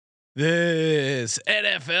This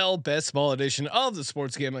NFL Best Small edition of the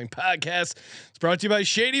Sports Gambling Podcast is brought to you by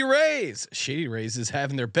Shady Rays. Shady Rays is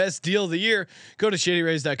having their best deal of the year. Go to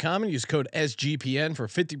shadyrays.com and use code SGPN for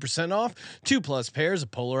 50% off 2+ pairs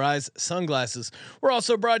of polarized sunglasses. We're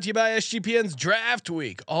also brought to you by SGPN's Draft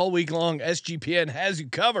Week. All week long, SGPN has you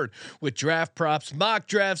covered with draft props, mock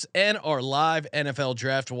drafts, and our live NFL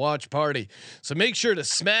Draft Watch Party. So make sure to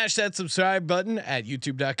smash that subscribe button at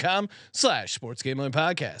youtube.com/Sports Gambling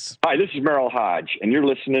Podcast. Hi, this is Merrill Hodge, and you're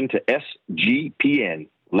listening to SGPN.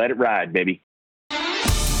 Let it ride, baby.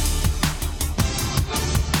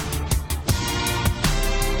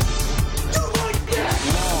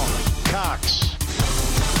 Cox.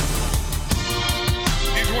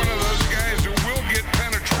 He's one of those guys who will get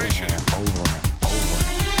penetration. Over.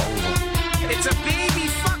 It's a baby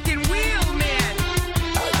fucking wheel, man.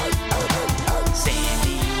 San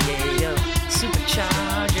Diego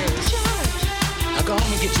Superchargers. Now go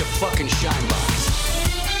home and get your fucking shine box.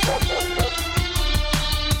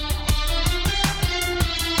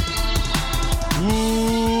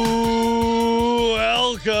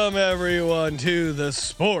 Welcome everyone to the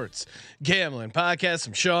Sports Gambling Podcast.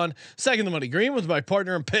 I'm Sean, second the money green, with my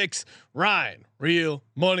partner in picks, Ryan, Real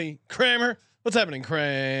Money Kramer. What's happening,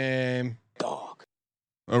 Kram? Dog.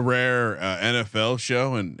 A rare NFL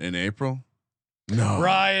show in April. No,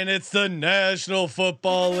 Ryan, it's the National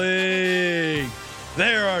Football League.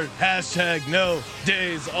 There are #no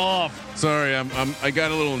days off. sorry, I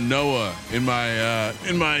got a little Noah in my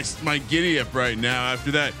giddy up right now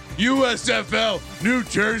after that USFL New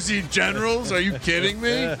Jersey Generals. Are you kidding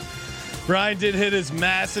me? Ryan did hit his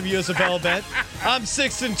massive USFL bet. I'm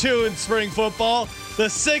 6-2 in spring football. The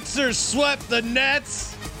Sixers swept the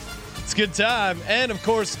Nets. It's a good time, and of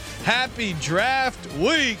course, happy draft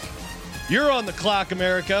week. You're on the clock,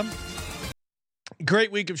 America.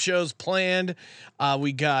 Great week of shows planned.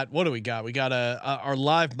 We got, what do we got? We got our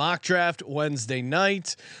live mock draft Wednesday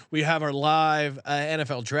night. We have our live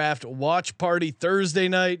NFL draft watch party Thursday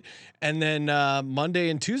night. And then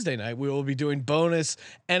Monday and Tuesday night, we will be doing bonus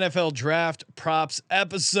NFL draft props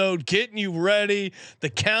episode, getting you ready.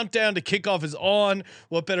 The countdown to kickoff is on.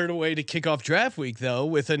 What better way to kick off draft week though,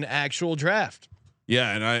 with an actual draft?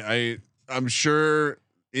 Yeah. And I'm sure,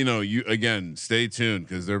 you know, you again, stay tuned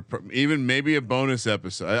because they're even maybe a bonus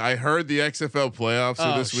episode. I heard the XFL playoffs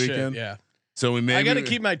are this weekend. Yeah. So I got to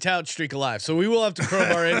keep my tout streak alive. So we will have to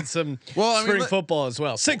crowbar in some spring football as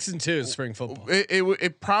well. 6-2 spring football.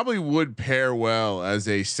 It probably would pair well as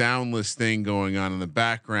a soundless thing going on in the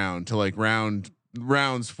background to like rounds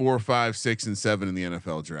 4, 5, 6, and 7 in the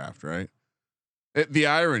NFL draft, right? The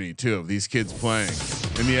irony too of these kids playing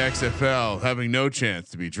in the XFL having no chance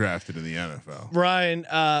to be drafted in the NFL. Ryan,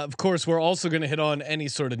 of course, we're also going to hit on any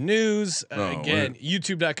sort of news. Again,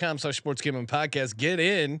 youtube.com/Sports Gambling Podcast. Get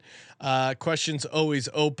in. Questions always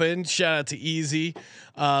open. Shout out to Easy.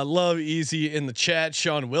 Love Easy in the chat.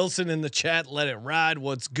 Sean Wilson in the chat. Let it ride.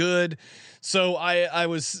 What's good? So I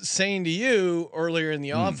was saying to you earlier in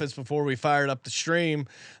the office before we fired up the stream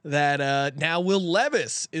that now Will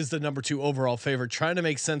Levis is the number 2 overall favorite. Trying to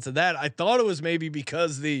make sense of that. I thought it was maybe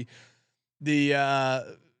because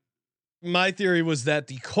my theory was that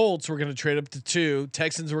the Colts were going to trade up to 2,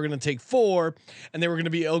 Texans were going to take 4, and they were going to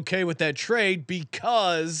be okay with that trade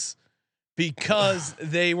because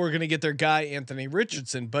they were going to get their guy Anthony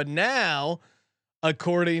Richardson. But now,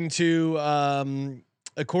 according to a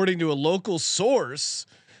local source,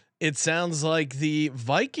 it sounds like the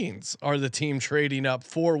Vikings are the team trading up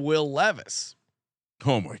for Will Levis.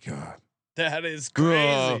 Oh my God. That is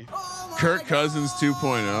crazy. Kirk Cousins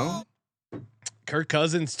 2.0. Kirk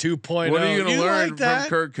Cousins 2.0. What are you going to learn like that? from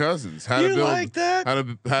Kirk Cousins? How You to build, like that?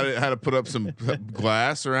 how to put up some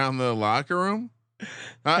glass around the locker room?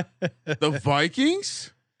 The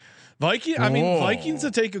Vikings? Vikings to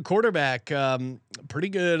take a quarterback, pretty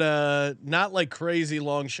good. Not like crazy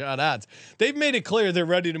long shot odds. They've made it clear they're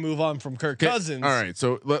ready to move on from Kirk Cousins. All right,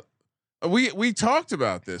 so we talked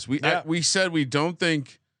about this. We said we don't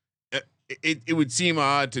think it would seem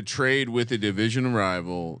odd to trade with a division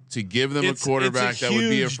rival to give them a quarterback that would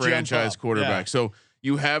be a franchise quarterback. Yeah. So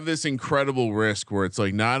you have this incredible risk where it's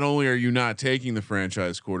like not only are you not taking the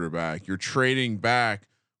franchise quarterback, you're trading back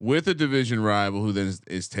with a division rival who then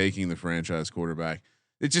is taking the franchise quarterback.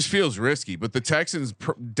 It just feels risky, but the Texans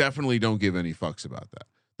definitely don't give any fucks about that.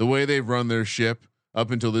 The way they've run their ship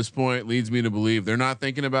up until this point leads me to believe they're not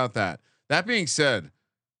thinking about that. That being said,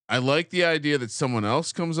 I like the idea that someone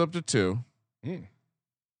else comes up to 2, and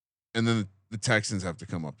then the Texans have to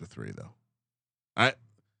come up to 3 though.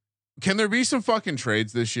 Can there be some fucking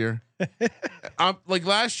trades this year? Like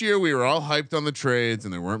last year, we were all hyped on the trades,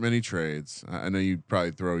 and there weren't many trades. I know you'd probably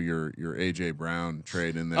throw your AJ Brown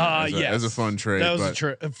trade in there as a fun trade.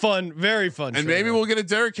 That was fun, very fun. And trade. maybe we'll get a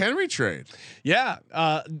Derrick Henry trade. Yeah.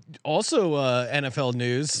 Also, NFL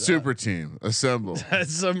news. Super team assemble.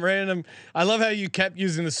 Some random. I love how you kept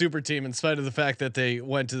using the super team in spite of the fact that they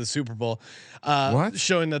went to the Super Bowl,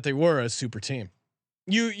 showing that they were a super team.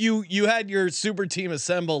 You had your super team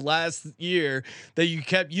assemble last year that you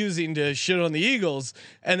kept using to shit on the Eagles,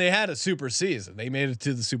 and they had a super season. They made it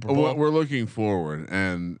to the Super Bowl. We're looking forward,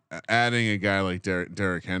 and adding a guy like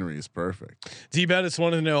Derrick Henry is perfect. D-Bettis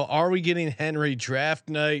wanted to know: are we getting Henry draft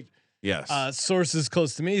night? Yes. Sources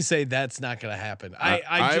close to me say that's not going to happen.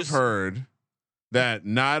 I've heard that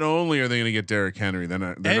not only are they going to get Derrick Henry, they're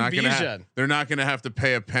not going to have to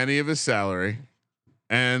pay a penny of his salary.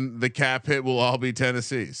 And the cap hit will all be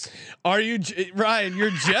Tennessee's. Are you, Ryan?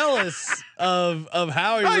 You're jealous of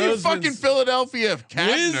Howie Roseman's you fucking Philadelphia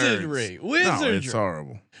wizardry. No, it's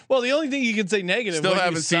horrible. Well, the only thing you can say negative. Still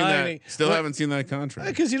haven't seen that. Haven't seen that contract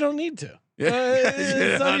because you don't need to. Yeah.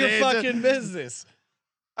 It's none of your fucking business.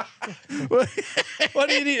 What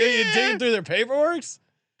do you need? Are you digging through their paperworks?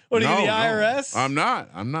 What are you, the IRS? I'm not.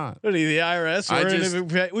 What are you, the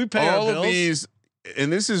IRS? We pay all our bills. Of these.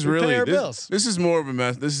 And this is really this is more of a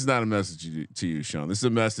mess. This is not a message to you, Sean. This is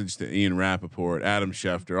a message to Ian Rappaport, Adam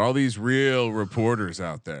Schefter, all these real reporters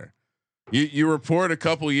out there. You report a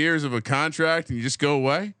couple years of a contract and you just go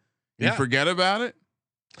away. You forget about it.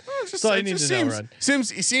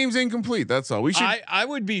 Seems incomplete. That's all. We should. I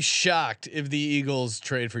would be shocked if the Eagles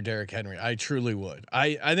trade for Derrick Henry. I truly would.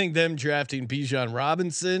 I think them drafting Bijan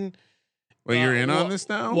Robinson. Well, you're in on this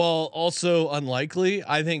now. Well, also unlikely.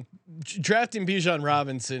 I think drafting Bijan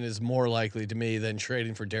Robinson is more likely to me than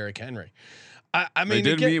trading for Derrick Henry. I mean,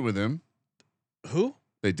 they did meet with him. Who?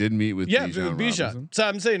 They did meet with Bijan Robinson. So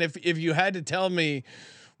I'm saying if you had to tell me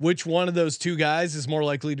which one of those two guys is more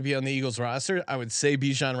likely to be on the Eagles roster, I would say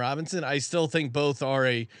Bijan Robinson. I still think both are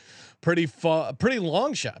a pretty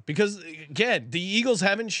long shot because again, the Eagles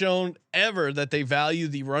haven't shown ever that they value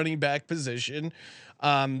the running back position.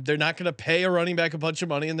 They're not going to pay a running back a bunch of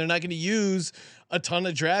money, and they're not going to use a ton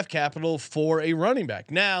of draft capital for a running back.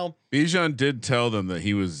 Now, Bijan did tell them that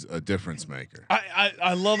he was a difference maker.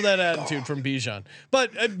 I love that attitude from Bijan,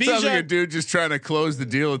 but Bijan sounds like a dude just trying to close the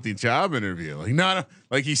deal at the job interview.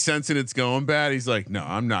 Like he's sensing it's going bad. He's like, no,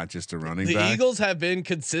 I'm not just a running back. The Eagles have been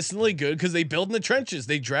consistently good because they build in the trenches.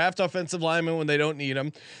 They draft offensive linemen when they don't need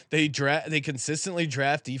them. They consistently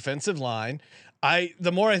draft defensive line.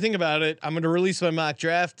 The more I think about it, I'm going to release my mock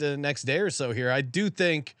draft the next day or so here. I do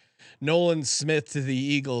think Nolan Smith to the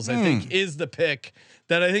Eagles, I think is the pick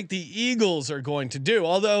that I think the Eagles are going to do.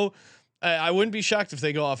 Although I wouldn't be shocked if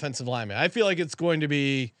they go offensive lineman. I feel like it's going to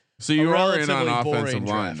be so you are in on offensive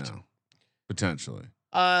line now, potentially.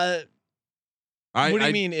 What do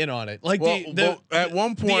you mean in on it? Like at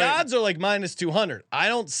one point the odds are like -200. I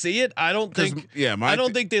don't see it. I don't think. I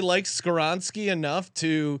don't think they like Skoronski enough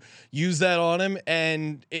to use that on him,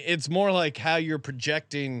 and it's more like how you're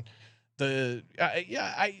projecting the.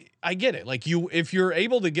 I get it. Like if you're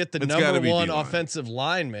able to get the number one D-line. Offensive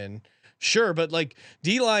lineman. Sure, but like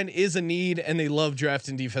D-line is a need, and they love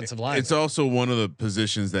drafting defensive line. It's also one of the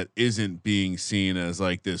positions that isn't being seen as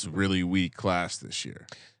like this really weak class this year.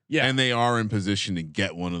 Yeah, and they are in position to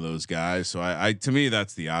get one of those guys. So I to me,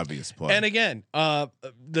 that's the obvious play. And again,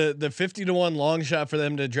 the 50-1 long shot for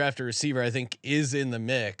them to draft a receiver, I think, is in the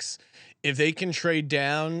mix. If they can trade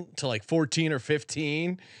down to like 14 or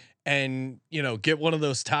 15, and get one of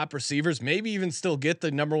those top receivers, maybe even still get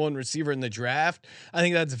the number one receiver in the draft, I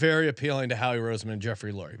think that's very appealing to Howie Roseman and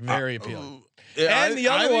Jeffrey Lurie. Very appealing. Yeah, and the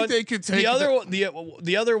other one, they could take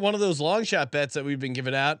the other one of those long shot bets that we've been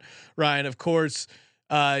giving out, Ryan. Of course.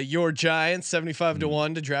 Your Giants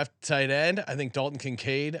 75-1 to draft tight end. I think Dalton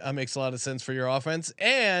Kincaid makes a lot of sense for your offense.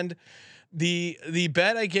 And the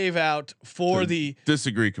bet I gave out for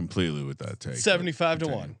disagree completely with that take.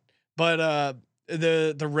 75-1. But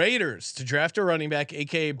the Raiders to draft a running back,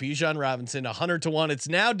 aka Bijan Robinson, 100-1. It's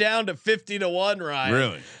now down to 50-1, Ryan.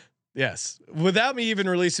 Really? Yes. Without me even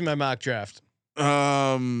releasing my mock draft.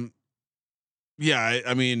 Yeah,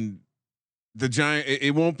 I mean. The Giant,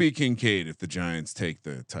 it won't be Kincaid if the Giants take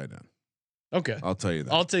the tight end. Okay, I'll tell you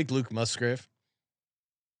that. I'll take Luke Musgrave.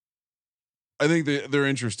 I think they're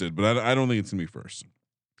interested, but I don't think it's gonna be first.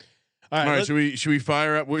 All right. Should we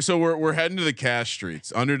fire up? So we're heading to the cash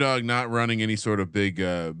streets. Underdog not running any sort of big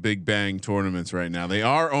bang tournaments right now. They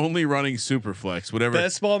are only running Superflex. Whatever.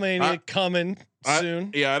 Best Ball Mania coming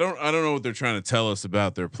soon. I don't know what they're trying to tell us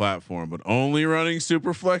about their platform, but only running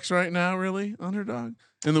Superflex right now. Really, Underdog.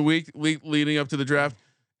 in the week leading up to the draft.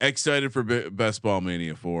 Excited for Best Ball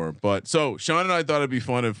Mania 4. But so Sean and I thought it'd be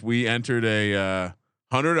fun if we entered a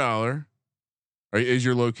 $100. Is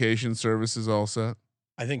your location services all set?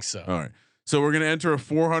 I think so. All right. So we're gonna enter a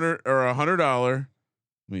 $400 or $100. Let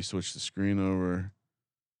me switch the screen over.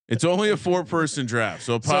 It's only a 4-person draft,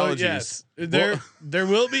 so apologies. So yes, there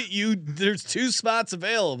will be there's 2 spots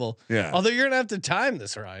available. Yeah. Although you're gonna have to time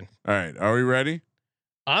this, Ryan. All right. Are we ready?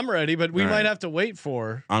 I'm ready, but we might have to wait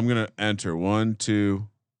for. I'm gonna enter 1, 2.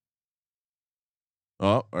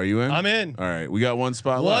 Oh, are you in? I'm in. All right, we got 1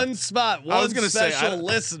 spot. One spot. One I was gonna special say,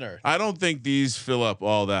 listener. I don't think these fill up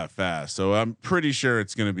all that fast, so I'm pretty sure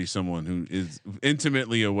it's going to be someone who is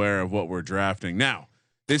intimately aware of what we're drafting. Now,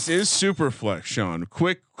 this is Superflex, Sean.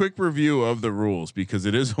 Quick review of the rules because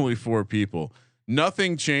it is only 4 people.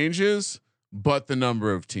 Nothing changes, but the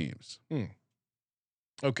number of teams.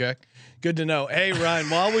 Okay, good to know. Hey, Ryan,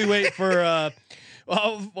 while we wait for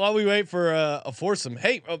a foursome.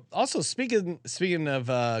 Hey, also speaking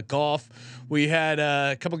of golf, we had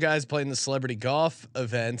a couple guys playing the celebrity golf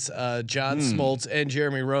events. John Smoltz and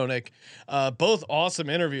Jeremy Roenick, both awesome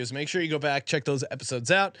interviews. Make sure you go back, check those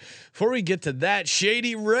episodes out. Before we get to that,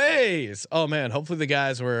 Shady Rays. Oh man, hopefully the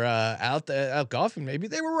guys were out golfing. Maybe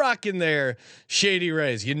they were rocking their Shady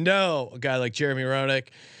Rays. You know, a guy like Jeremy Roenick.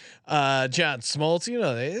 John Smoltz, you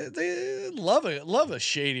know, they love a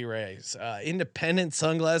Shady Rays, independent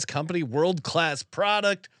sunglass company, world-class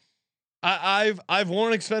product. I've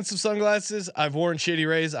worn expensive sunglasses. I've worn Shady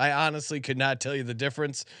Rays. I honestly could not tell you the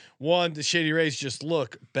difference. One, the Shady Rays just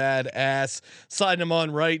look badass. Sliding them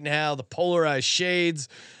on right now. The polarized shades,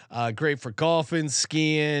 great for golfing,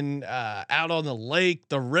 skiing, out on the lake,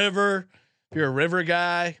 the river. If you're a river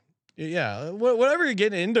guy. Yeah, whatever you're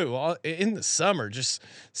getting into in the summer, just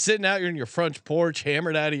sitting out here in your front porch,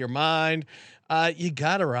 hammered out of your mind. You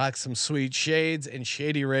gotta rock some sweet shades, and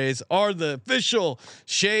Shady Rays are the official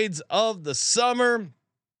shades of the summer.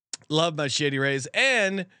 Love my Shady Rays,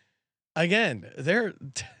 and again, they're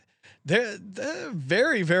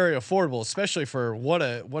very, very affordable, especially for what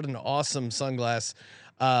an awesome sunglass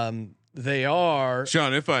they are.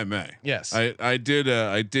 Sean, if I may, yes, I did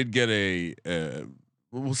get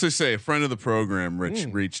we'll just say a friend of the program, Rich,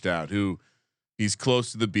 reached out. Who he's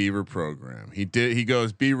close to the Beaver program. He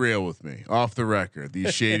goes, be real with me, off the record.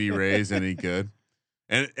 These Shady Rays any good?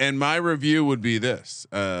 And my review would be this.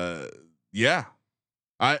 Yeah,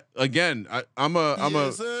 I'm a.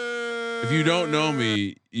 If you don't know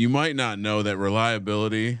me, you might not know that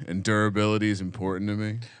reliability and durability is important to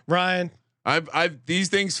me. Ryan. These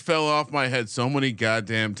things fell off my head so many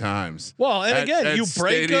goddamn times. Well, and again, you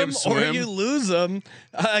break them or you lose them.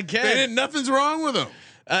 Again, nothing's wrong with them.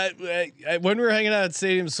 When we were hanging out at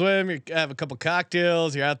Stadium Swim, you have a couple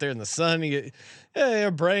cocktails. You're out there in the sun.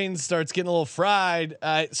 Your brain starts getting a little fried.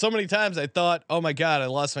 So many times I thought, "Oh my god, I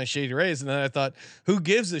lost my Shady Rays," and then I thought, "Who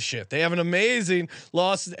gives a shit?" They have an amazing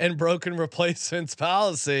lost and broken replacements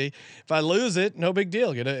policy. If I lose it, no big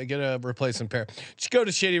deal. Get a replacement pair. Just go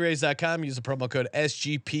to shadyrays.com. Use the promo code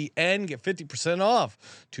SGPN. Get 50% off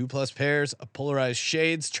 2+ pairs of polarized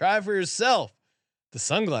shades. Try for yourself. The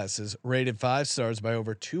sunglasses rated 5 stars by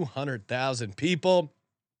over 200,000 people.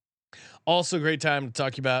 Also, great time to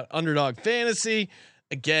talk about Underdog Fantasy.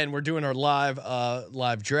 Again, we're doing our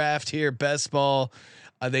live draft here. Best ball.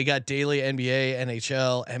 They got daily NBA,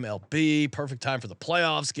 NHL, MLB. Perfect time for the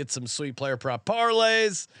playoffs. Get some sweet player prop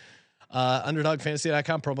parlays.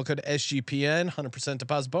 UnderdogFantasy.com, promo code SGPN, 100%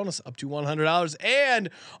 deposit bonus up to $100, and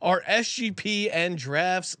our SGPN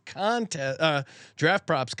draft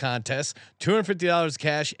props contest, $250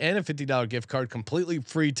 cash and a $50 gift card, completely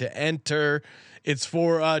free to enter. It's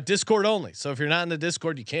for Discord only. So if you're not in the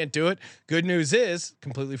Discord, you can't do it. Good news is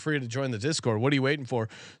completely free to join the Discord. What are you waiting for?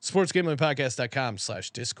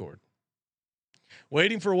 sportsgamblingpodcast.com/Discord.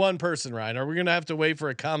 Waiting for one person, Ryan. Are we going to have to wait for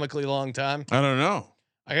a comically long time? I don't know.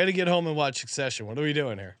 I got to get home and watch Succession. What are we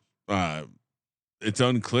doing here? It's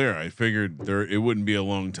unclear. I figured it wouldn't be a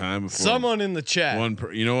long time before someone in the chat.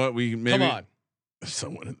 You know what? Come on.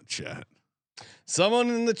 Someone in the chat. Someone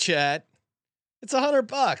in the chat. It's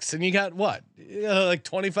 $100, and you got what? Like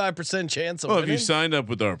 25% chance of winning? If you signed up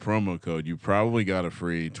with our promo code, you probably got a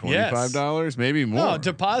free $25, maybe more. No,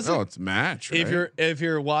 deposit. No, it's match. Right? If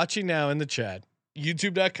you're watching now in the chat,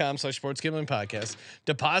 youtube.com/sportsgamblingpodcast,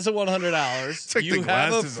 deposit $100. You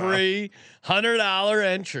have a free $100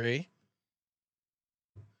 entry.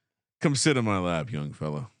 Come sit in my lap, young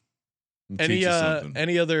fella. Any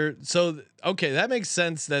other? So okay, that makes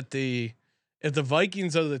sense that if the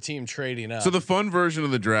Vikings are the team trading up. So the fun version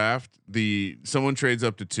of the draft, someone trades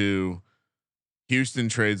up to 2, Houston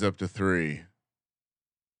trades up to 3,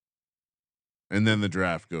 and then the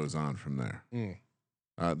draft goes on from there.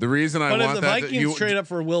 The reason I want if the Vikings trade up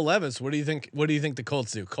for Will Levis, what do you think? What do you think the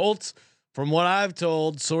Colts do? Colts, from what I've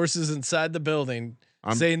told sources inside the building,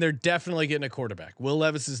 saying they're definitely getting a quarterback. Will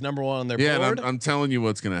Levis is number one on their board. And I'm telling you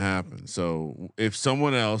what's going to happen. So if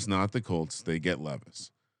someone else, not the Colts, they get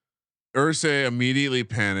Levis, Irsay immediately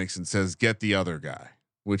panics and says, "Get the other guy,"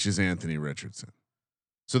 which is Anthony Richardson.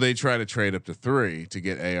 So they try to trade up to 3 to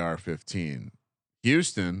get AR-15.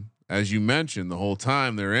 Houston, as you mentioned, the whole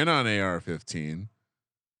time they're in on AR-15.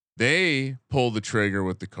 They pull the trigger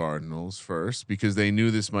with the Cardinals first because they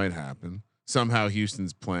knew this might happen. Somehow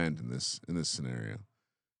Houston's planned in this scenario.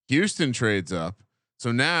 Houston trades up.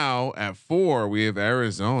 So now at 4, we have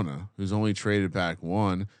Arizona, who's only traded back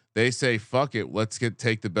 1. They say, "Fuck it, let's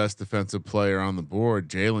take the best defensive player on the board,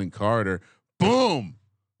 Jalen Carter." Boom!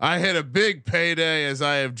 I hit a big payday as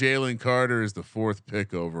I have Jalen Carter as the 4th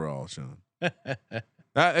pick overall, Sean.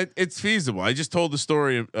 It's feasible. I just told the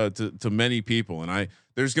story to many people, and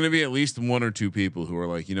there's going to be at least 1 or 2 people who are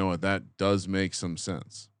like, you know what, that does make some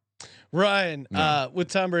sense. Ryan, with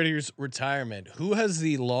Tom Brady's retirement, who has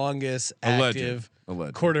the longest active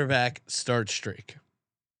quarterback start streak?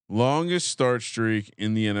 Longest start streak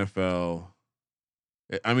in the NFL.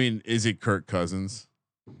 I mean, is it Kirk Cousins?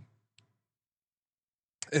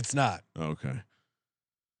 It's not. Okay.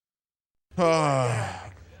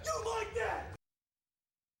 I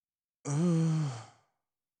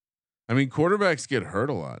mean, quarterbacks get hurt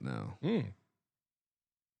a lot now.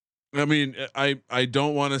 I mean, I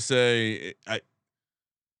don't want to say I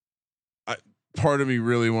part of me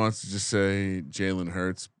really wants to just say Jalen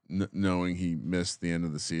Hurts, knowing he missed the end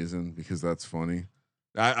of the season, because that's funny.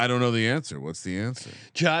 I don't know the answer. What's the answer?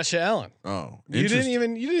 Josh Allen. Oh, you didn't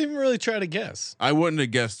even really try to guess. I wouldn't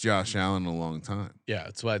have guessed Josh Allen in a long time. Yeah,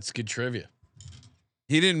 that's why it's good trivia.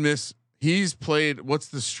 He didn't miss. He's played. What's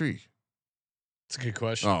the streak? It's a good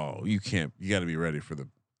question. Oh, you can't. You got to be ready for the.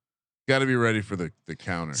 Got to be ready for the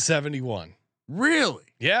counter. 71. Really?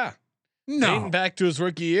 Yeah. No. Dating back to his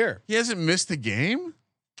rookie year. He hasn't missed a game.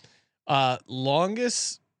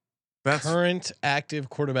 Longest current active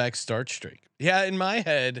quarterback start streak. Yeah, in my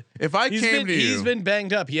head, if I came to you, he's been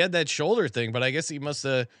banged up. He had that shoulder thing, but I guess he must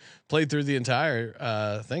have played through the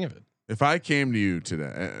entire thing of it. If I came to you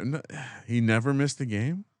today, he never missed a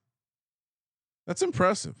game. That's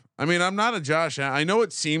impressive. I mean, I'm not a Josh. I know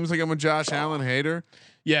it seems like I'm a Josh Allen hater.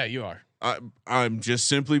 Yeah, you are. I'm just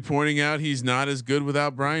simply pointing out he's not as good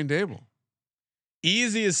without Brian Daboll.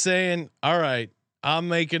 Easy as saying, "All right, I'm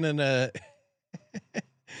making an."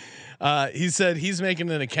 He said he's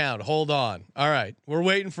making an account. Hold on. All right, we're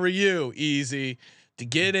waiting for you, Easy, to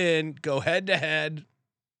get in, go head to head.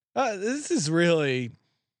 This is really,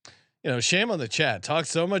 shame on the chat. Talk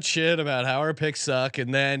so much shit about how our picks suck,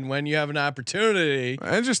 and then when you have an opportunity,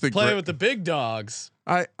 and just play with the big dogs.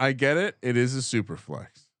 I get it. It is a super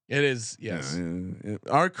flex. It is, yes.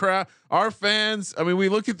 Our crowd, our fans. I mean, we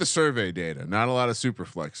look at the survey data. Not a lot of super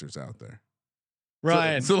flexers out there.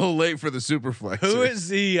 Ryan, it's a little late for the super flexers.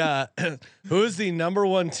 Who is the number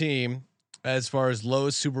 1 team as far as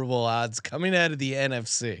lowest Super Bowl odds coming out of the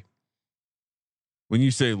NFC? When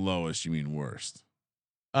you say lowest, you mean worst.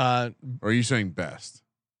 Or are you saying best?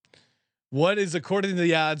 What is, according to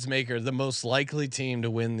the odds maker, the most likely team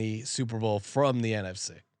to win the Super Bowl from the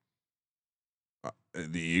NFC?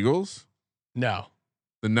 The Eagles? No.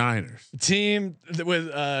 The Niners. Team with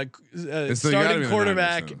starting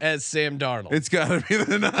quarterback as Sam Darnold. It's got to be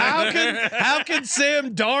the Niners. How can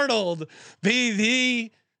Sam Darnold be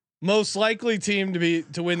the most likely team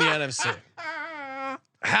to win the NFC?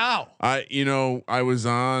 How? I was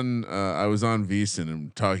on VSiN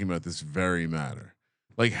and talking about this very matter.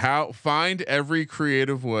 Like, how find every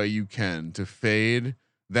creative way you can to fade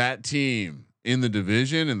that team in the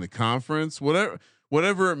division, in the conference,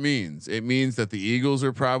 whatever it means. It means that the Eagles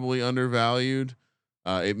are probably undervalued.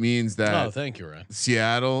 It means that thank you, Ryan.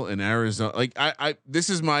 Seattle and Arizona. Like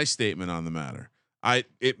this is my statement on the matter.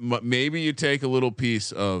 Maybe you take a little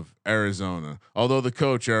piece of Arizona, although the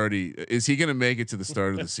coach is he going to make it to the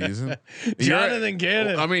start of the season? Jonathan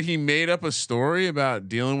Gannon. I mean, he made up a story about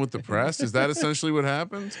dealing with the press. Is that essentially what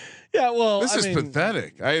happened? Yeah. Well, this is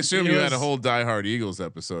pathetic. I assume you had a whole Die Hard Eagles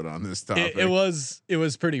episode on this topic. It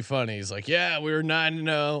was pretty funny. He's like, yeah, we were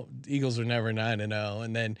 9-0. Eagles are never 9-0.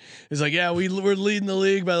 And then he's like, yeah, we're leading the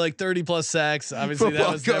league by like 30 plus sacks. Obviously, football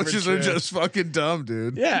that was coaches are just fucking dumb,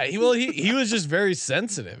 dude. Yeah. He was just very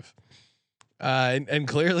sensitive. And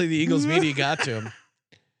clearly the Eagles media got to him.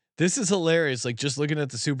 This is hilarious. Like, just looking at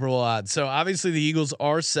the Super Bowl odds. So obviously the Eagles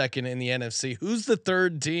are second in the NFC. Who's the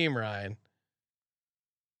third team, Ryan?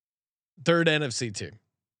 Third NFC team.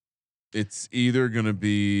 It's either going to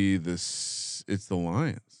be this. it's the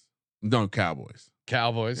Lions. No, Cowboys.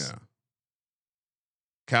 Cowboys. Yeah.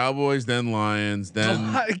 Cowboys, then Lions,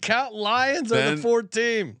 then Lions are the fourth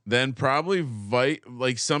team. Then probably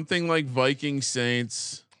something like Vikings,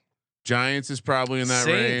 Saints, Giants is probably in that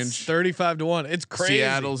range. 35-1. It's crazy.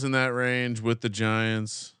 Seattle's in that range with the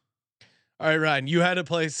Giants. All right, Ryan, you had a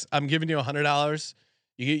place. I'm giving you $100.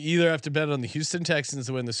 You either have to bet on the Houston Texans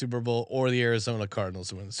to win the Super Bowl or the Arizona Cardinals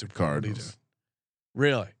to win the Super Bowl. Cardinals. What do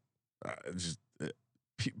you do? Really? Just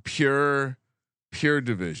pure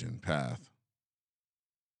division path.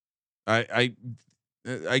 I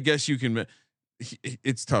guess you can.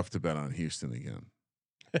 It's tough to bet on Houston again.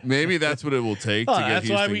 Maybe that's what it will take to get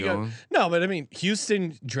Houston going. No, but I mean,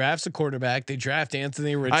 Houston drafts a quarterback. They draft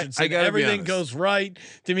Anthony Richardson. Everything goes right.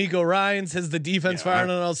 D'Amico Ryans has the defense firing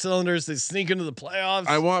on all cylinders. They sneak into the playoffs.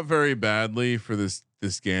 I want very badly for this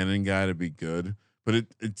Gannon guy to be good, but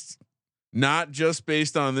it's not just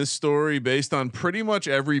based on this story. Based on pretty much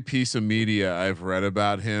every piece of media I've read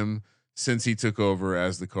about him since he took over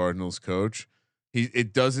as the Cardinals coach,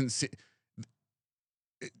 it doesn't see.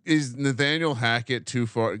 Is Nathaniel Hackett too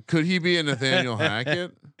far? Could he be a Nathaniel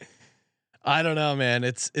Hackett? I don't know, man.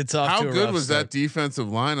 It's off. How to a good rough was start. that defensive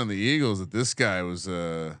line on the Eagles that this guy was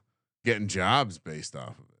getting jobs based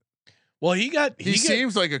off of it? Well, he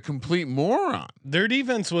seems like a complete moron. Their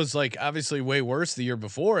defense was like obviously way worse the year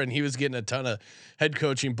before, and he was getting a ton of head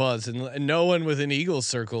coaching buzz, and no one within Eagles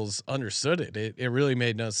circles understood it. It really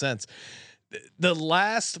made no sense. The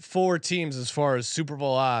last four teams, as far as Super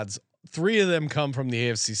Bowl odds, 3 of them come from the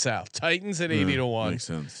AFC South. Titans at 80-1, Makes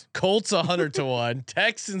sense. Colts 100-1,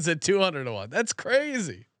 Texans at 200-1. That's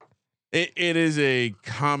crazy. It is a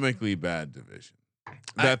comically bad division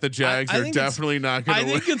that the Jags are definitely not going to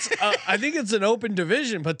win. I think it's an open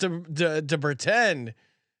division, but to pretend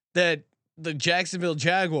that the Jacksonville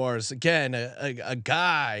Jaguars, again, a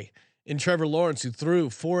guy in Trevor Lawrence who threw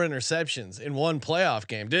 4 interceptions in one playoff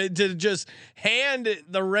game, to just hand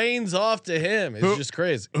the reins off to him is just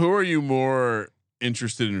crazy. Who are you more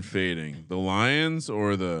interested in fading, the Lions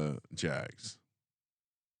or the Jags?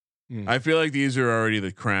 I feel like these are already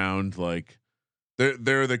the crowned, like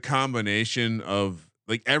they're the combination of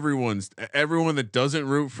like everyone that doesn't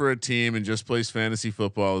root for a team and just plays fantasy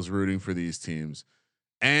football is rooting for these teams.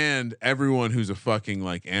 And everyone who's a fucking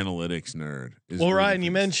like analytics nerd. Well, Ryan,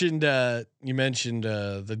 you mentioned the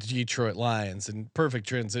Detroit Lions, and perfect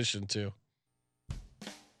transition to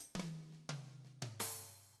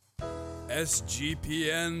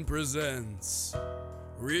SGPN presents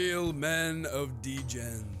Real Men of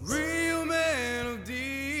Degens. Real Men of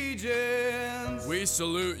Degens. We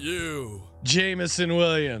salute you, Jamison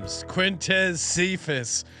Williams, Quintez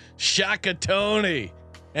Cephas, Shaka Tony,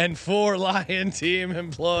 and 4 Lion Team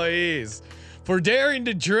employees for daring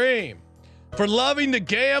to dream, for loving to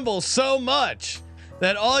gamble so much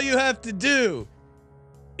that all you have to do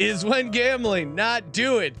is, when gambling, not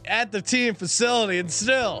do it at the team facility, and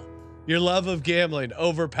still your love of gambling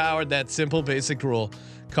overpowered that simple basic rule,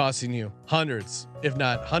 costing you hundreds, if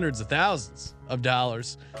not hundreds of thousands of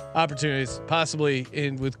dollars, opportunities, possibly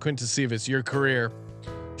with Quintez Cephas, your career.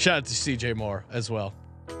 Shout out to CJ Moore as well.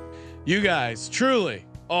 You guys truly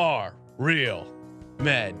are real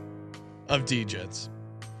men of Degens.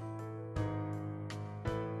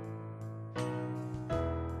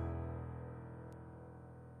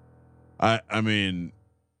 I mean,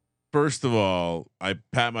 first of all, I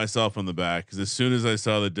pat myself on the back because as soon as I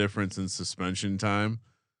saw the difference in suspension time,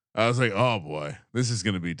 I was like, oh boy, this is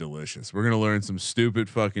going to be delicious. We're going to learn some stupid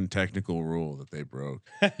fucking technical rule that they broke.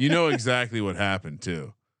 You know exactly what happened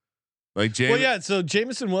too. Like so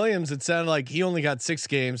Jamison Williams, it sounded like he only got 6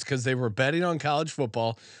 games because they were betting on college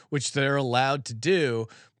football, which they're allowed to do,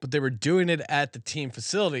 but they were doing it at the team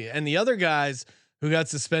facility. And the other guys who got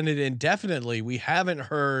suspended indefinitely, we haven't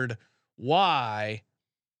heard why.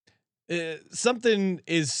 Something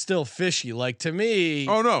is still fishy. Like, to me.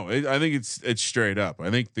 Oh no, I think it's straight up.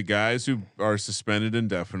 I think the guys who are suspended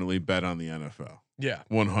indefinitely bet on the NFL. Yeah,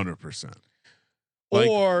 100%.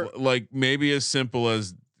 Or like maybe as simple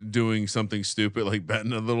as doing something stupid like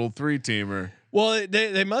betting a little 3-teamer. Well,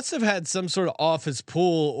 they must have had some sort of office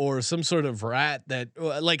pool or some sort of rat that,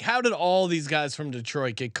 like, how did all these guys from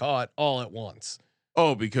Detroit get caught all at once?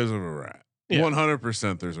 Oh, because of a rat.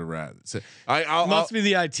 100% there's a rat. Must be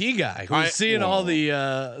the IT guy who's seeing all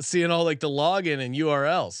like the login and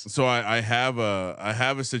URLs. So I have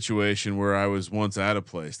a situation where I was once at a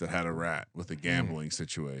place that had a rat with a gambling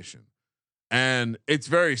situation. And it's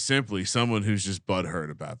very simply someone who's just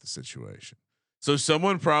butthurt about the situation. So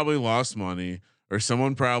someone probably lost money, or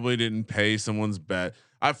someone probably didn't pay someone's bet.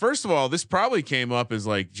 First of all, this probably came up as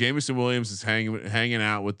like Jameson Williams is hanging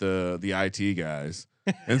out with the IT guys,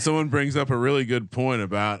 and someone brings up a really good point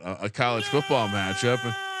about a college football matchup,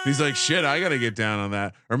 and he's like, "Shit, I got to get down on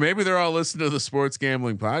that." Or maybe they're all listening to the sports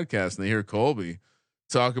gambling podcast and they hear Colby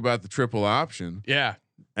talk about the triple option,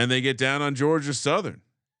 and they get down on Georgia Southern.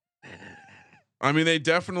 I mean, they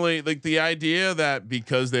definitely like the idea that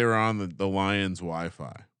because they were on the Lions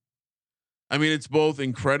Wi-Fi. I mean, it's both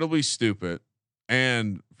incredibly stupid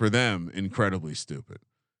and for them incredibly stupid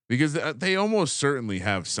because they almost certainly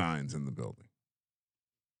have signs in the building,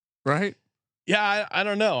 right? Yeah, I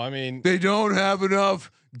don't know. I mean, they don't have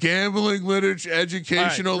enough gambling literature,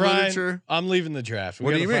 educational literature. I'm leaving the draft.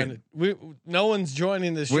 What do you mean? No one's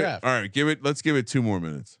joining this draft. All right, let's give it 2 more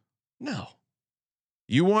minutes. No,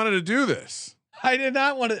 you wanted to do this. I did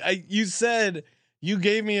not want to. You said you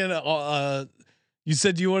gave me you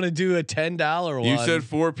said you want to do a $10 one. You said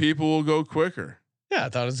 4 people will go quicker. Yeah, I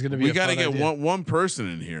thought it was going to be. We got to get one person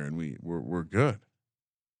in here, and we're good.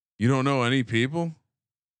 You don't know any people.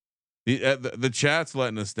 The chat's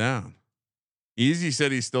letting us down. Easy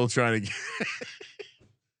said he's still trying to get.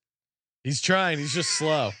 He's trying. He's just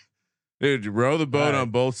slow. Dude, row the boat on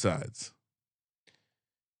both sides.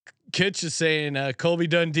 Kitch is saying Colby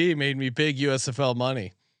Dundee made me big USFL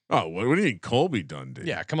money. Oh, what do you mean Colby Dundee?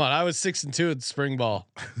 Yeah, come on. I was 6-2 at spring ball.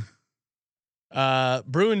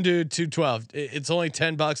 Bruin Dude 212. It's only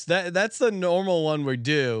 $10. That's the normal one we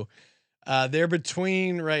do. They're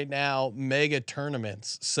between right now mega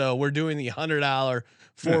tournaments. So we're doing the $100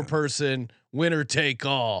 4-person winner take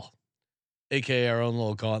all, aka our own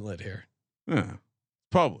little gauntlet here. Yeah,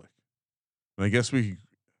 public. I guess we.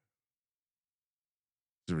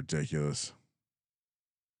 It's ridiculous.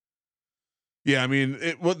 Yeah, I mean,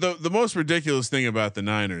 the most ridiculous thing about the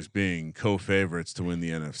Niners being co-favorites to win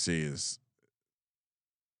the NFC is,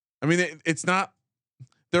 I mean, it's not.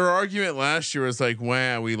 Their argument last year was like,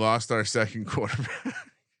 "Wow, we lost our second quarterback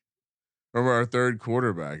or our third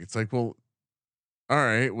quarterback." It's like, well, all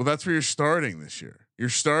right, well, that's where you're starting this year. You're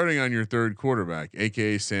starting on your third quarterback,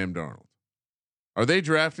 aka Sam Darnold. Are they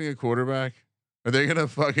drafting a quarterback? Are they gonna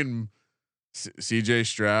fucking CJ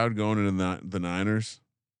Stroud going into the Niners?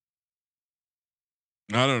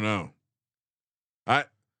 I don't know.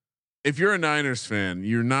 If you're a Niners fan,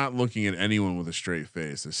 you're not looking at anyone with a straight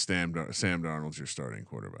face as Sam Darnold's your starting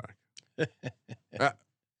quarterback.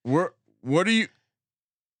 What are you?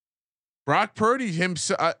 Brock Purdy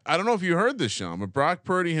himself. I don't know if you heard this, Sean, but Brock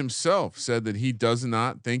Purdy himself said that he does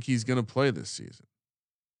not think he's going to play this season.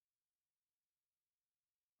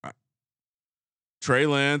 Trey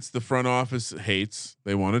Lance, the front office hates.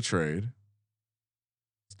 They want to trade.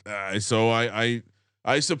 So I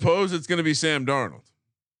suppose it's going to be Sam Darnold.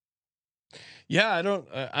 Yeah, I don't.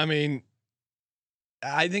 I mean,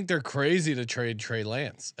 I think they're crazy to trade Trey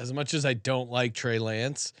Lance. As much as I don't like Trey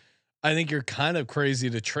Lance, I think you're kind of crazy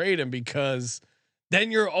to trade him because then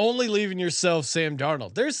you're only leaving yourself Sam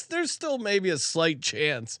Darnold. There's still maybe a slight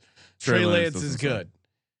chance Trey Lance is good.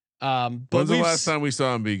 But when's the last time we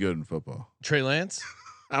saw him be good in football? Trey Lance?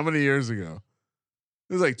 How many years ago?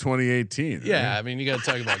 It was like 2018. Yeah, right? I mean, you got to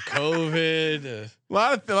talk about COVID, a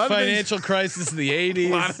lot of financial crisis in the 80s.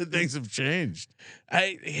 A lot of things have changed.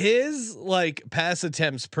 His like pass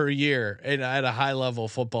attempts per year and at a high level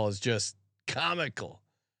of football is just comical.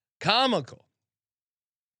 All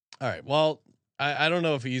right. Well, I don't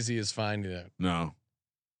know if Easy is finding it. No.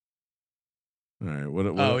 All right.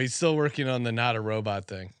 What he's still working on the not a robot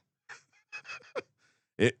thing.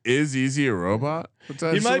 It is Easy a robot?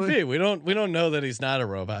 He might be. We don't know that he's not a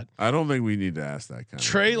robot. I don't think we need to ask that kind.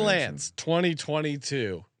 Trey Lance,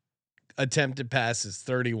 2022 attempted passes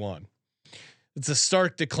 31. It's a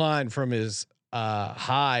stark decline from his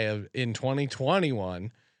high in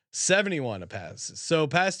 2021, 71 passes. So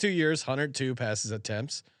past 2 years, 102 passes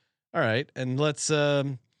attempts. All right, and let's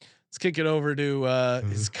kick it over to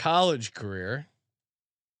his college career.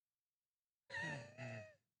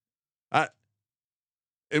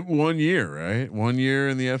 It 1 year, right? 1 year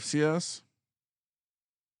in the FCS.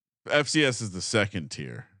 FCS is the second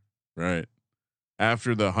tier, right?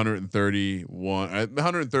 After the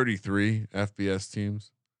 133 FBS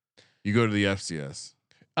teams, you go to the FCS.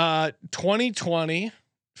 2020,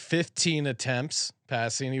 15 attempts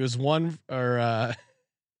passing. He was one oh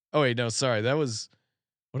wait, no, sorry. That was,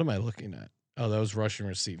 what am I looking at? Oh, that was rushing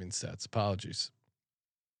receiving stats. Apologies.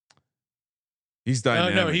 He's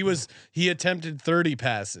dynamic. No, he attempted 30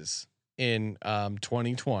 passes in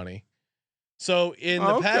 2020. So in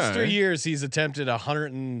the past 3 years, he's attempted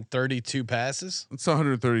 132 passes. That's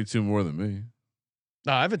 132 more than me.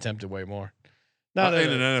 No, I've attempted way more. In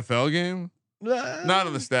an NFL game? Not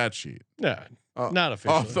on the stat sheet. No, not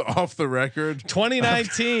officially. Off the record.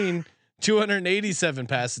 2019, 287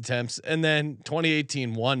 pass attempts, and then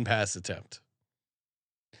 2018, 1 pass attempt.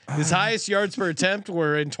 His highest yards per attempt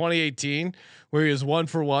were in 2018, where he was 1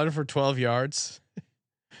 for 1 for 12 yards,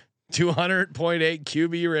 200.8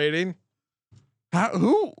 QB rating.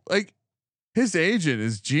 Who his agent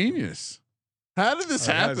is genius. How did this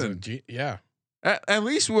happen? Yeah. At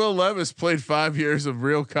least Will Levis played 5 years of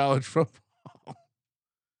real college football.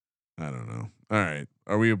 I don't know. All right.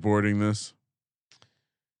 Are we aborting this?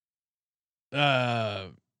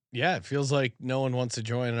 Yeah, it feels like no one wants to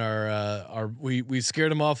join we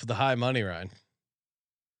scared him off with the high money, Ryan.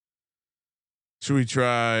 Should we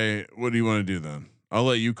try? What do you want to do then? I'll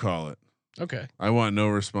let you call it. Okay. I want no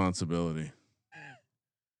responsibility.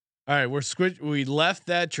 All right. We left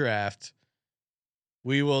that draft.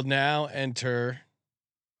 We will now enter.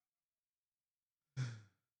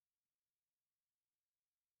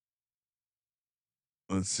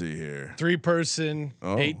 Let's see here. 3-person,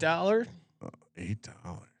 $8. $8.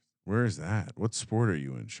 Where is that? What sport are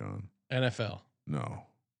you in, Sean? NFL. No,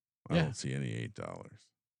 I don't see any $8.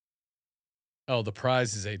 Oh, the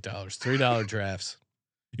prize is $8. $3 drafts.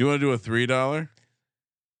 You want to do a $3?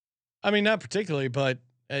 I mean, not particularly, but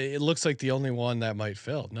it looks like the only one that might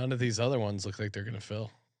fill. None of these other ones look like they're going to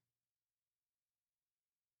fill.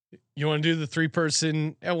 You want to do the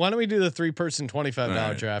 3-person? Why don't we do the 3-person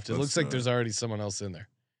 $25 draft? It looks like there's already someone else in there.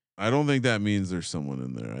 I don't think that means there's someone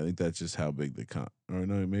in there. I think that's just how big the or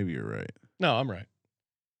no, maybe you're right. No, I'm right.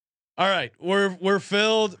 All right, we're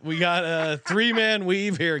filled. We got a 3-man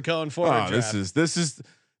weave here going forward. This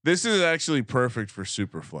is actually perfect for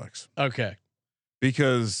Superflex. Okay.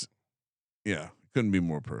 Because couldn't be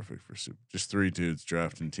more perfect for just 3 dudes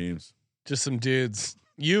drafting teams. Just some dudes.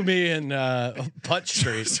 You, me, and Putt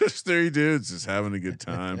Street. Just 3 dudes just having a good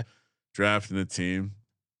time drafting a team,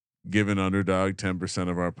 giving underdog 10%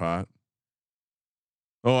 of our pot.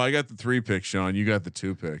 Oh, I got the 3 pick, Sean. You got the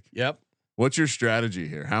 2 pick. Yep. What's your strategy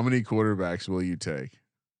here? How many quarterbacks will you take?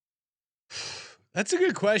 That's a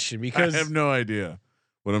good question because I have no idea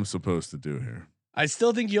what I'm supposed to do here. I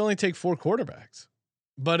still think you only take 4 quarterbacks.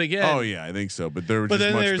 But again, oh yeah, I think so. But there were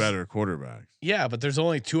just much better quarterbacks. Yeah, but there's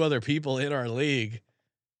only 2 other people in our league.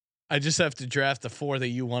 I just have to draft the 4 that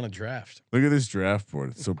you want to draft. Look at this draft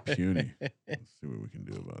board; it's so puny. Let's see what we can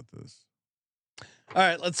do about this. All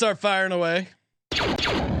right, let's start firing away.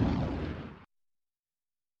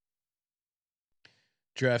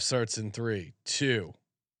 Draft starts in 3, 2,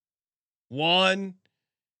 1,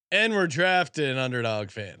 and we're drafting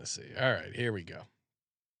Underdog Fantasy. All right, here we go.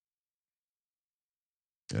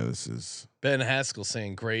 Yeah, this is Ben Haskell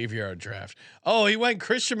saying graveyard draft. Oh, he went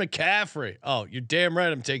Christian McCaffrey. Oh, you're damn right.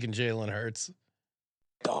 I'm taking Jalen Hurts.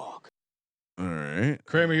 Dog. All right,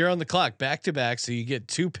 Kramer, you're on the clock back to back, so you get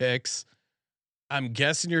 2 picks. I'm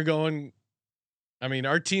guessing you're going. I mean,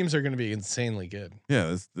 our teams are going to be insanely good.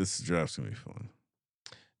 Yeah, this draft's gonna be fun.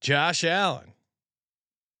 Josh Allen.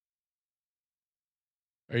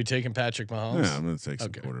 Are you taking Patrick Mahomes? Yeah, I'm gonna take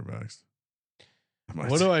some quarterbacks.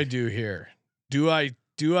 What do I do here? Do I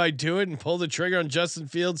do it and pull the trigger on Justin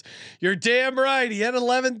Fields? You're damn right. He had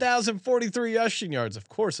 11,043 rushing yards. Of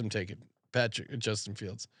course, I'm taking Justin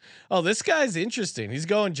Fields. Oh, this guy's interesting. He's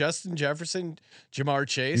going Justin Jefferson, Jamar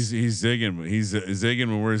Chase. He's zigging. He's zigging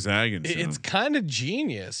when we're zagging. It's kind of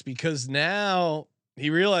genius because now he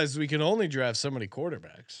realized we can only draft so many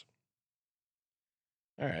quarterbacks.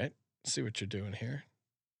 All right, let's see what you're doing here.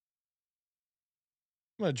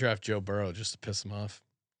 I'm gonna draft Joe Burrow just to piss him off.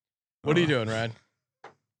 What are you doing, Ryan?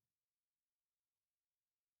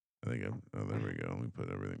 I think there we go. Let me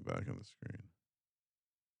put everything back on the screen.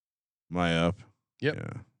 Am I up? Yep.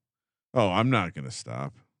 Yeah. Oh, I'm not gonna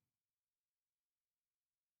stop.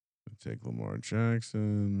 Take Lamar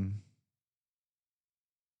Jackson.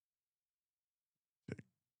 Take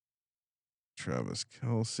Travis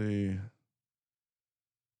Kelce.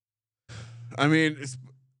 I mean,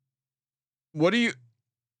 what do you?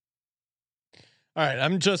 All right,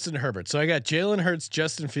 I'm Justin Herbert. So I got Jalen Hurts,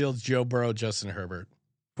 Justin Fields, Joe Burrow, Justin Herbert.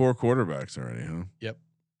 4 quarterbacks already, huh? Yep.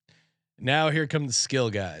 Now here come the skill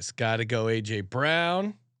guys. Got to go AJ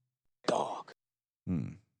Brown. Dog. Yeah,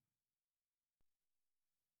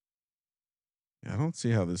 I don't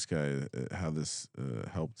see how this guy,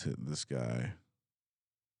 helped hit this guy.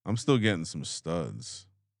 I'm still getting some studs.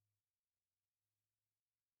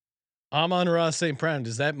 Amon-Ra St. Brown.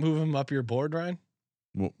 Does that move him up your board, Ryan?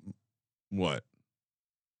 What?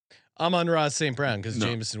 Amon-Ra St. Brown because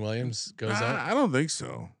Jameson Williams goes up. I don't think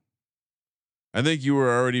so. I think you were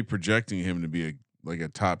already projecting him to be a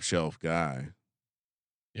top shelf guy.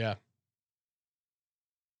 Yeah.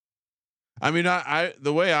 I mean, I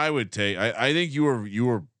the way I would take, I think you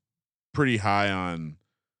were pretty high on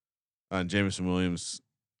Jameson Williams,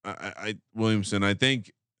 Williamson. I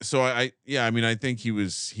think so. Yeah. I mean, I think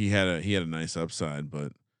he had a nice upside,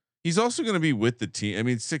 but he's also going to be with the team. I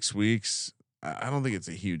mean, 6 weeks. I don't think it's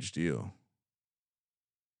a huge deal.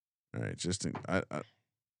 All right,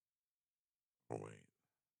 oh wait,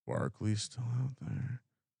 Barkley's still out there.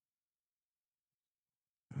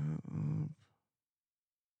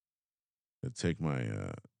 I'd take my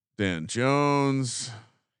Dan Jones.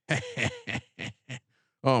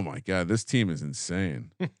 Oh my God, this team is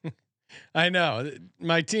insane. I know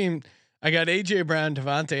my team. I got AJ Brown,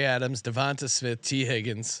 Devontae Adams, Devonta Smith, T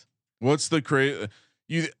Higgins. What's the crazy?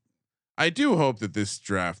 I do hope that this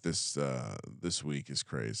draft this week is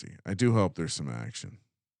crazy. I do hope there's some action.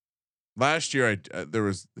 Last year, there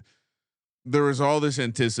was all this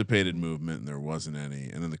anticipated movement and there wasn't any,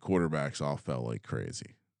 and then the quarterbacks all fell like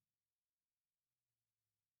crazy.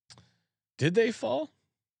 Did they fall?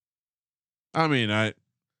 I mean, I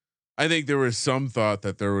think there was some thought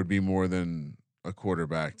that there would be more than a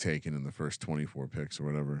quarterback taken in the first 24 picks or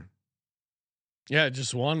whatever. Yeah,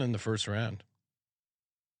 just one in the first round.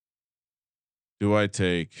 Do I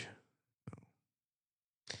take?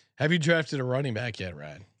 Have you drafted a running back yet,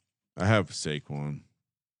 Ryan? I have Saquon.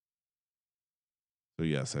 So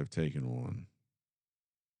yes, I've taken one.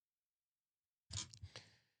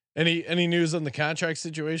 Any news on the contract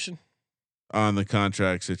situation? On the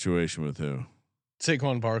contract situation with who?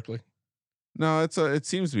 Saquon Barkley. No, it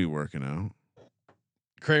seems to be working out.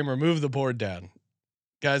 Kramer, move the board down.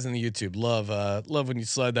 Guys in the YouTube love when you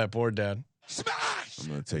slide that board down. Smash! I'm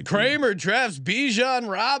gonna take Kramer drafts Bijan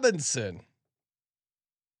Robinson.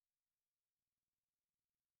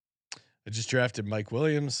 I just drafted Mike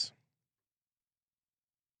Williams.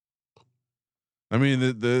 I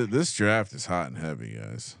mean, this draft is hot and heavy,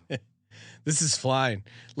 guys. This is flying.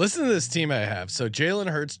 Listen to this team I have. So Jalen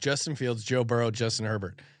Hurts, Justin Fields, Joe Burrow, Justin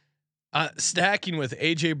Herbert. Stacking with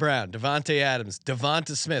AJ Brown, Devontae Adams,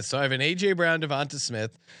 Devonta Smith. So I have an AJ Brown, Devonta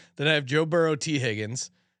Smith. Then I have Joe Burrow, T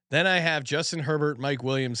Higgins. Then I have Justin Herbert, Mike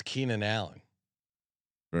Williams, Keenan Allen.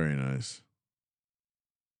 Very nice.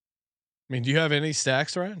 I mean, do you have any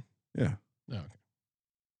stacks, Ryan? Yeah. No. Okay.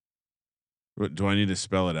 What, do I need to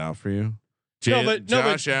spell it out for you?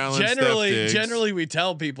 Josh Allen. Generally, we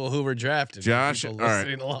tell people who were drafted. Josh, all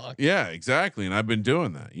right. Along. Yeah, exactly. And I've been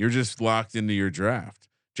doing that. You're just locked into your draft.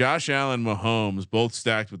 Josh Allen, Mahomes, both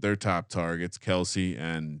stacked with their top targets, Kelsey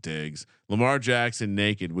and Diggs. Lamar Jackson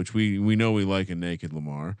naked, which we know we like a naked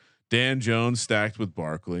Lamar. Dan Jones stacked with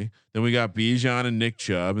Barkley. Then we got Bijan and Nick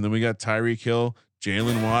Chubb, and then we got Tyreek Hill,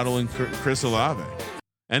 Jalen Waddle, and Chris Olave.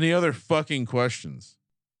 Any other fucking questions?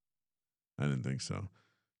 I didn't think so.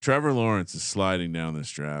 Trevor Lawrence is sliding down this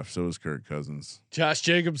draft. So is Kirk Cousins. Josh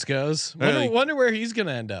Jacobs goes. Wonder where he's going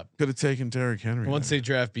to end up. Could have taken Derrick Henry once they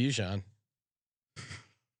draft Bijan.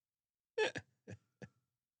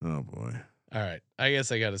 Oh boy. All right. I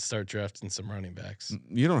guess I got to start drafting some running backs.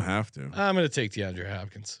 You don't have to. I'm going to take DeAndre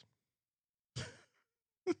Hopkins.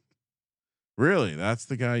 Really? That's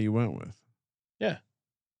the guy you went with? Yeah.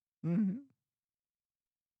 Mm-hmm.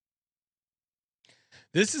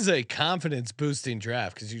 This is a confidence boosting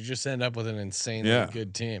draft because you just end up with an insanely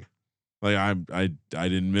good team. Like I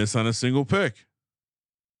didn't miss on a single pick.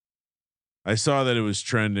 I saw that it was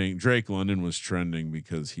trending. Drake London was trending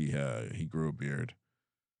because he grew a beard.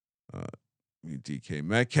 DK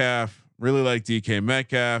Metcalf, really like DK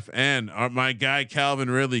Metcalf, and my guy Calvin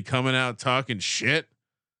Ridley coming out talking shit.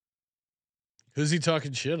 Who's he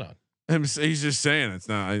talking shit on? He's just saying it's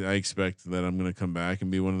not. I expect that I'm going to come back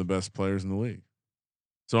and be one of the best players in the league.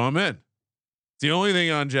 So I'm in. It's the only thing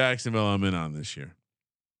on Jacksonville I'm in on this year.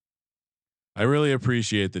 I really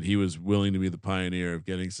appreciate that he was willing to be the pioneer of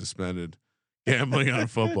getting suspended gambling on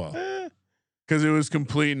football because it was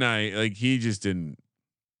complete night. Like he just didn't.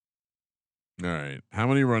 All right. How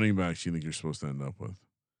many running backs do you think you're supposed to end up with?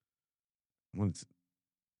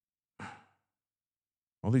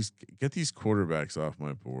 Get these quarterbacks off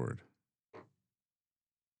my board.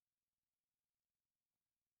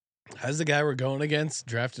 Has the guy we're going against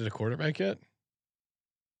drafted a quarterback yet?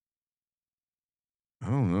 I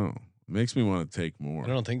don't know. It makes me want to take more. I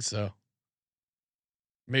don't think so.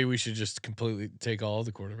 Maybe we should just completely take all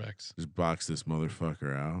the quarterbacks. Just box this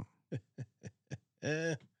motherfucker out.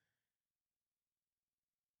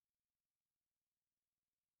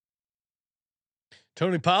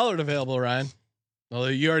 Tony Pollard available, Ryan. Although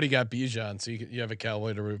you already got Bijan, so you have a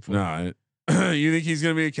Cowboy to root for. No, you think he's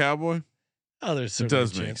going to be a Cowboy? Oh, there's it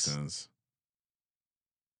does make sense.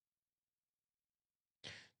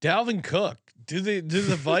 Dalvin Cook. Do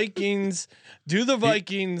the Vikings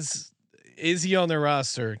is he on their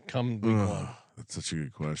roster come week 1? That's such a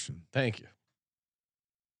good question. Thank you.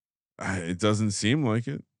 It doesn't seem like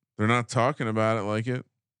it. They're not talking about it like it.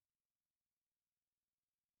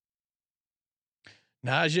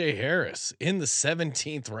 Najee Harris in the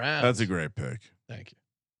 17th round. That's a great pick. Thank you.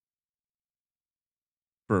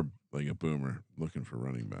 For like a boomer looking for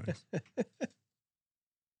running backs.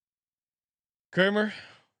 Kramer,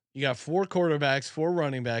 you got 4 quarterbacks, 4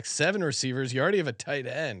 running backs, 7 receivers. You already have a tight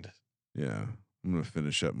end. Yeah. I'm going to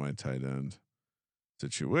finish up my tight end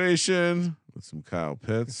situation with some Kyle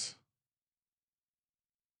Pitts.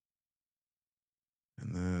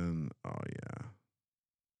 And then, oh yeah.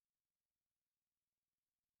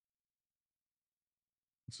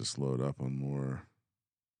 Let's just load up on more.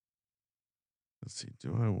 Let's see.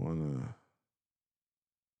 Do I want to?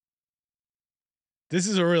 This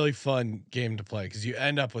is a really fun game to play because you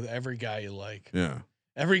end up with every guy you like. Yeah.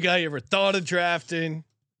 Every guy you ever thought of drafting,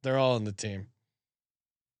 they're all in the team.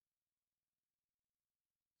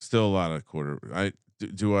 Still a lot of quarter. I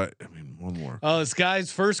mean, one more. Oh, this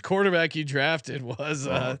guy's first quarterback he drafted was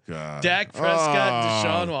Dak Prescott,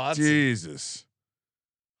 Deshaun Watson. Jesus.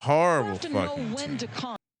 Horrible fucking team.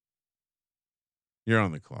 You're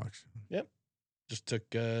on the clock. Yep. Just took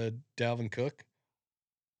Dalvin Cook.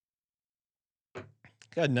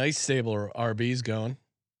 Got a nice stable RBs going.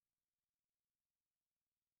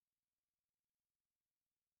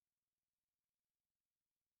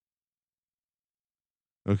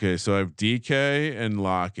 Okay, so I have DK and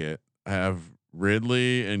Lockett. I have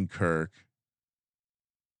Ridley and Kirk.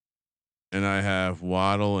 And I have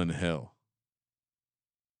Waddle and Hill.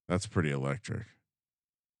 That's pretty electric.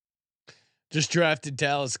 Just drafted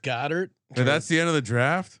Dallas Goedert. And that's the end of the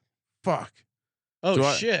draft? Fuck.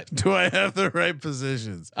 Oh shit. Do I have the right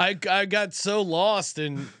positions? I got so lost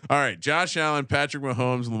in. All right. Josh Allen, Patrick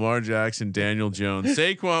Mahomes, Lamar Jackson, Daniel Jones,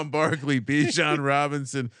 Saquon Barkley, Bijan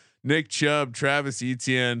Robinson, Nick Chubb, Travis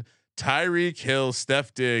Etienne, Tyreek Hill,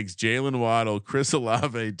 Steph Diggs, Jalen Waddle, Chris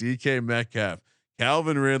Olave, DK Metcalf,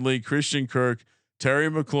 Calvin Ridley, Christian Kirk, Terry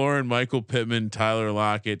McLaurin, Michael Pittman, Tyler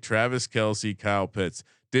Lockett, Travis Kelce, Kyle Pitts.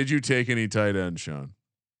 Did you take any tight end, Sean?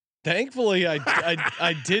 Thankfully,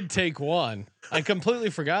 I did take one. I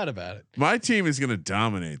completely forgot about it. My team is going to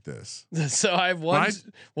dominate this. So I have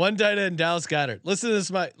one tight end, Dallas Goedert.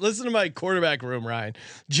 Listen to my quarterback room, Ryan.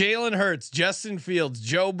 Jalen Hurts, Justin Fields,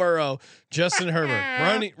 Joe Burrow, Justin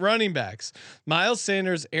Herbert. Running backs: Miles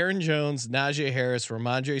Sanders, Aaron Jones, Najee Harris,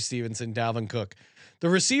 Ramondre Stevenson, Dalvin Cook. The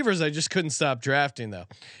receivers I just couldn't stop drafting though.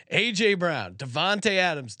 AJ Brown, Devontae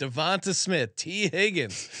Adams, Devonta Smith, T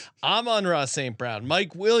Higgins, Amon-Ra St. Brown,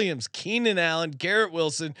 Mike Williams, Keenan Allen, Garrett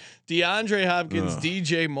Wilson, DeAndre Hopkins,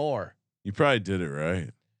 DJ Moore. You probably did it right.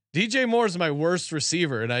 DJ Moore is my worst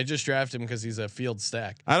receiver, and I just drafted him because he's a field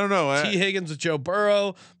stack. I don't know. T Higgins with Joe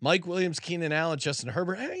Burrow, Mike Williams, Keenan Allen, Justin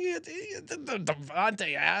Herbert. Hey, you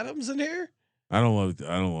Devontae Adams in here. I don't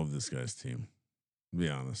love this guy's team, to be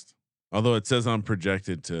honest. Although it says I'm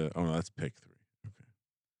projected to. Oh no, that's pick 3. Okay,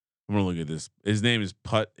 I'm gonna look at this. His name is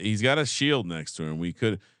Putt. He's got a shield next to him. We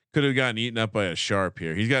could have gotten eaten up by a sharp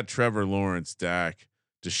here. He's got Trevor Lawrence, Dak,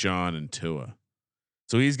 Deshaun, and Tua.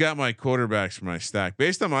 So he's got my quarterbacks for my stack.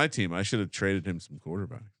 Based on my team, I should have traded him some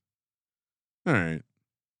quarterbacks. All right.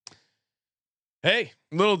 Hey,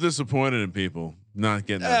 a little disappointed in people not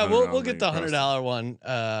getting. Yeah, we'll get the $100 one.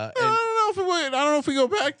 I don't know if we go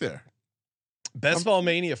back there. Best Ball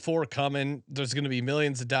Mania 4 coming. There's going to be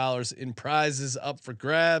millions of dollars in prizes up for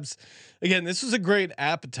grabs. Again, this was a great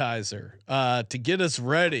appetizer to get us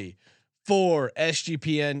ready for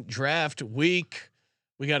SGPN draft week.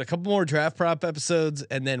 We got a couple more draft prop episodes,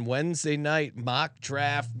 and then Wednesday night mock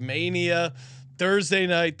draft mania. Thursday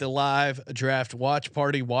night the live draft watch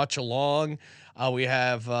party, watch along. We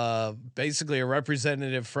have basically a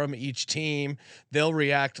representative from each team. They'll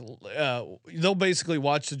react. They'll basically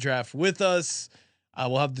watch the draft with us.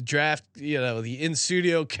 We'll have the draft, the in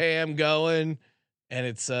studio cam going, and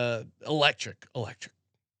it's electric.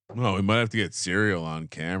 No, we might have to get Serial on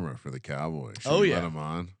camera for the Cowboys. Should we let him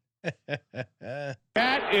on?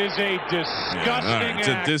 That is a disgusting. It's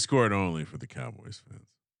a Discord only for the Cowboys fans.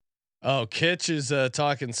 Oh, Kitch is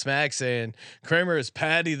talking smack, saying Kramer is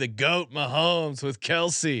Patty the Goat Mahomes with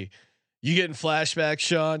Kelsey. You getting flashbacks,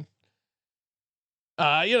 Sean?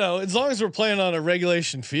 As long as we're playing on a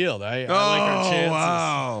regulation field, I like our chances.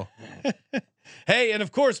 Wow. Hey, and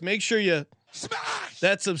of course, make sure you smash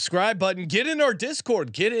that subscribe button. Get in our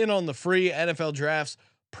Discord. Get in on the free NFL drafts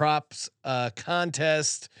props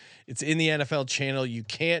contest. It's in the NFL channel. You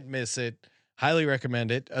can't miss it. Highly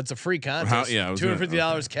recommend it. It's a free contest.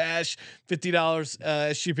 $250 cash, $50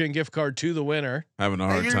 SGPN gift card to the winner. Having a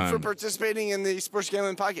hard Thank time you for participating in the Sports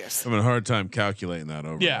Gambling Podcast. Having a hard time calculating that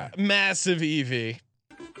over. Yeah, massive EV.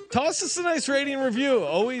 Toss us a nice rating and review.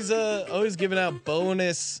 Always giving out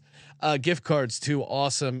bonus gift cards to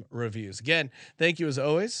awesome reviews. Again, thank you as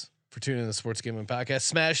always for tuning in to the Sports Gambling Podcast.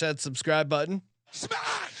 Smash that subscribe button.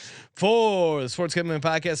 For the Sports Gambling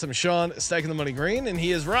Podcast, I'm Sean, stacking the money green, and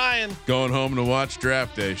he is Ryan. Going home to watch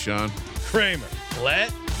draft day, Sean Kramer.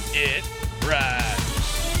 Let it ride.